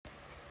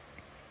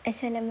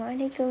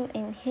Assalamualaikum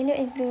and hello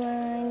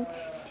everyone.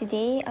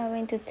 Today I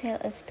want to tell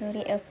a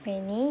story of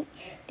panic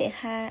that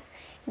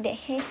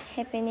has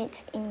happened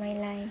in my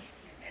life.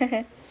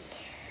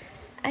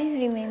 I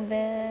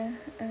remember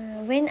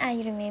when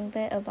I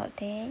remember about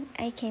that,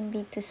 I can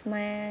be to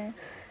smile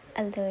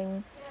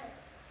alone.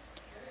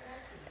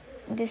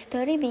 The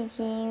story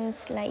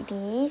begins like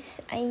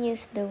this. I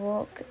used to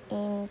work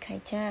in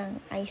Kajang.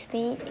 I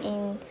stayed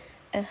in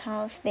a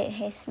house that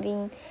has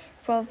been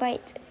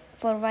provided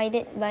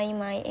by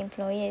my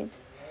employers.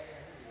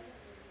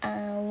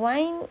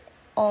 One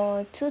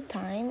or two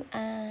times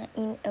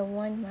in a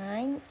 1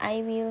 month,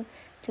 I will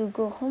to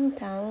go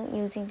hometown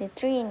using the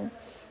train.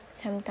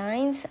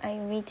 Sometimes I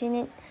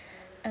returned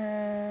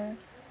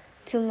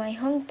to my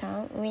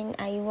hometown when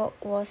I work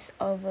was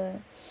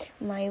over.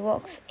 My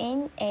works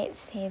end at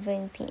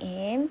 7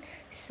 p.m.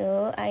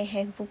 So I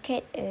have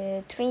booked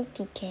a train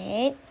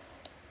ticket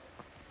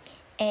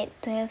at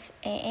 12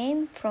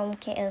 a.m.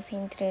 from KL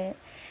Central.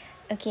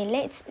 Okay,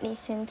 let's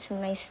listen to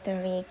my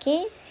story,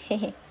 okay?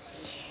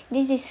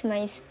 This is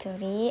my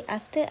story.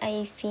 After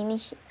I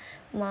finish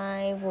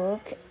my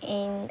work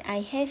and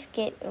I have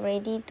get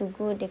ready to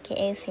go to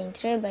KL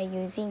Central by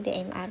using the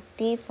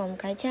MRT from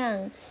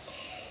Kajang.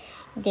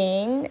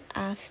 Then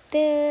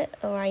after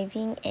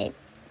arriving at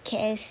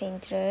KL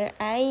Central,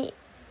 I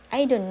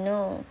don't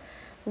know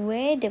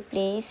where the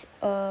place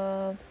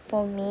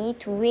for me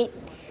to wait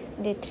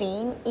the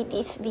train. It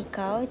is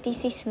because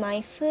this is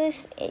my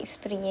first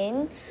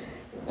experience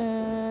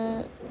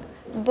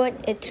board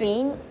a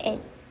train at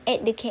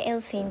the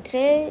KL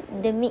Central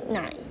the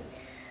midnight.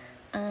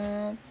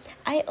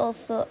 I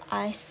also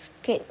asked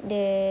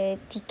the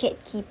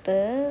ticket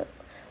keeper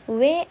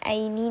where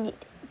I needed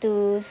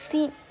to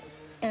sit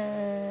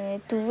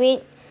to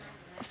wait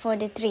for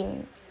the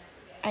train.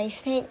 I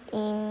sit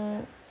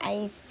in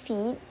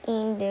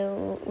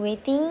the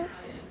waiting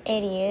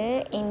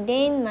area, and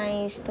then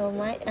my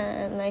stomach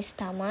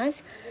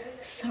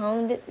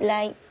sounded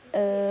like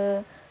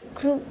a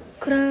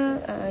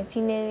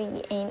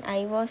scenery, and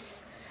I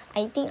was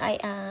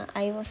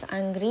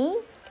angry.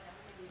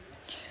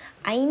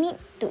 I need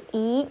to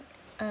eat,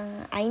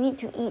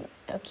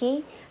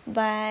 okay,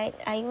 but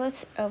I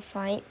was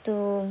afraid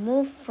to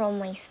move from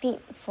my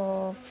seat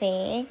for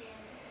fear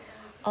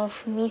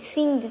of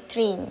missing the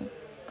train.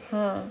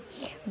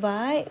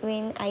 But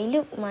when I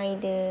look my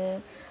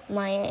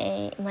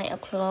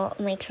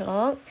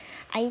clock,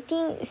 I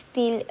think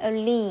still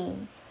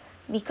early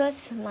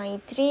because my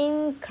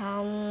train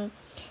come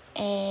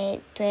at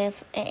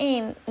 12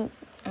 a.m.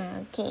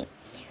 Okay,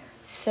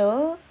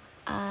 so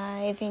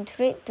I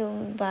ventured to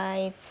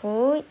buy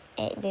food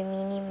at the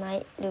mini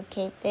mart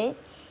located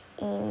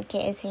in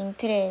KL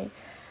Central.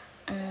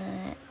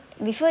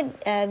 Before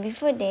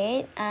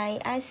that, I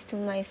asked to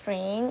my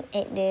friend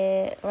at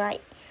the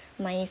right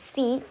my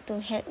seat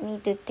to help me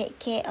to take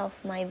care of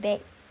my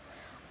bag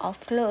of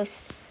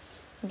clothes.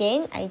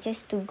 Then I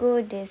just to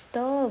go the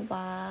store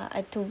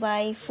to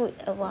buy food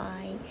a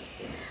while.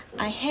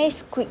 I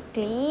has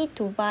quickly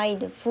to buy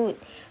the food.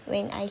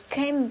 When I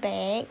came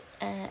back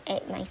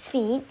at my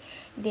seat,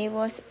 there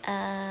was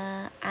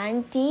a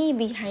auntie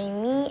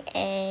behind me,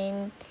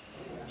 and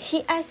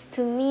she asked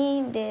to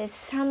me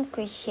some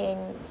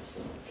question.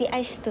 She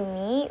asked to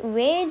me,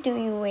 "Where do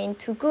you want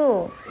to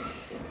go?"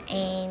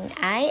 And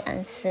I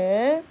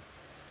answer,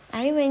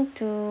 I went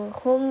to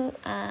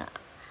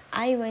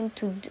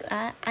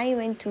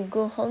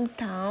go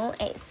hometown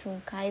at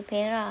Sungai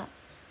Perak.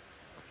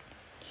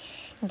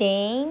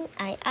 Then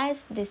I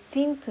asked the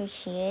same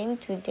question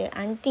to the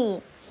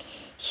auntie.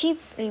 She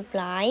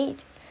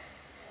replied,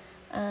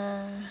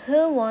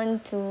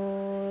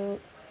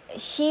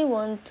 she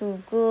want to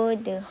go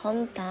the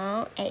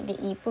hometown at the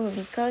Ipoh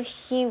because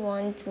she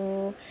want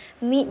to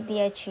meet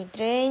their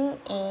children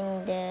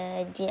and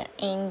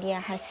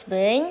their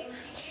husband.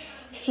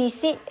 She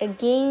said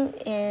again,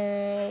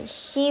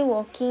 she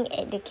walking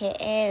at the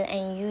KL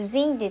and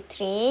using the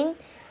train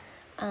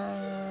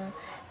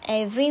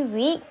every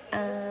week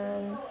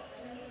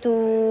to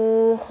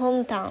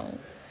hometown.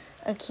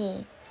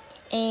 Okay,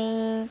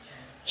 and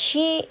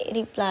she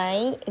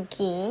replied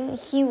again,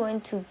 he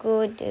want to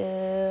go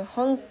the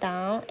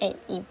hometown at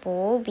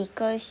Ipoh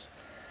because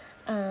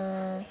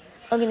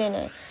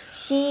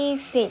she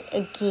said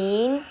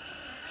again,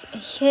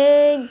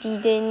 her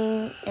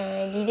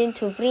didn't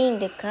to bring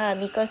the car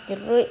because the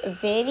road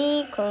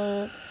very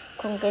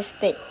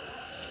congested.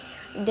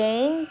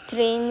 Then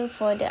train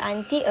for the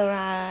auntie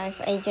arrived.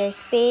 I just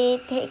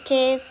say take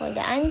care for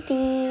the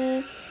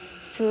auntie.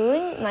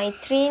 Soon my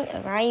train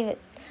arrived.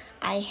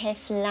 I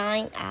have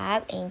lined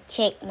up and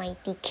checked my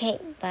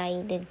ticket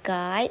by the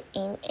guard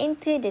and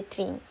entered the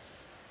train.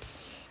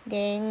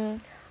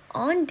 Then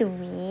on the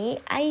way,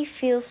 I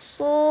feel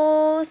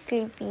so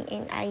sleepy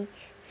and I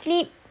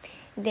sleep.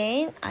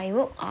 Then I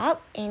woke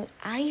up and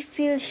I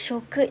feel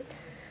shocked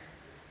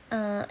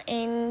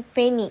and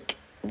panic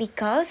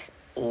because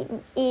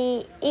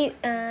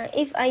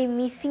if I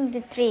missing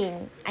the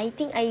train, I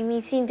think I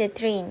missing the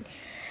train,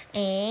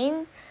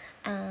 and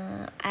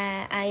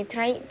I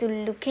tried to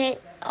look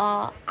at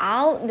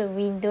out the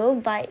window,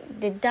 but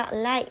the dark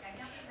light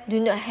do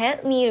not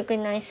help me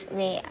recognize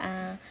where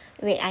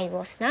I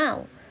was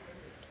now.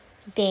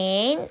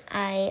 Then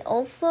I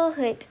also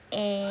heard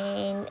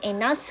an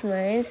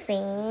announcement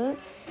saying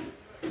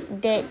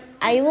that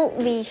I will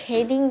be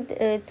heading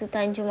to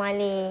Tanjung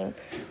Malim.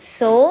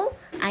 So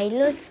I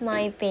lost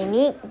my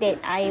panic that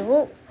I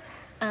will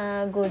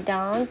go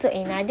down to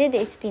another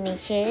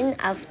destination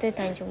after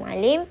Tanjung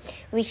Malim,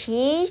 which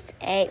is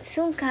at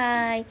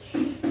Sungkai.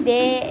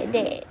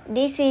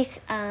 This is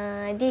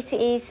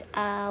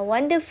a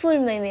wonderful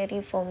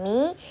memory for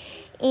me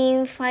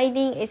in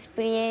finding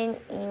experience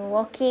in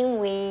walking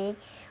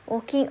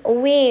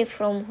away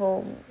from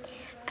home.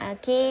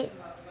 Okay,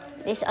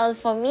 that's all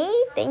for me.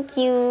 Thank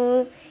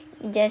you.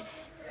 Just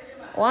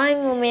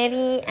one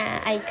memory.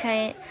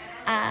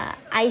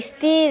 I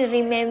still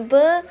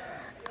remember.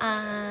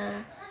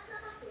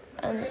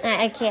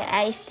 Okay,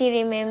 I still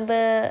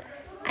remember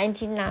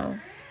until now.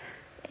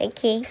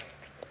 Okay.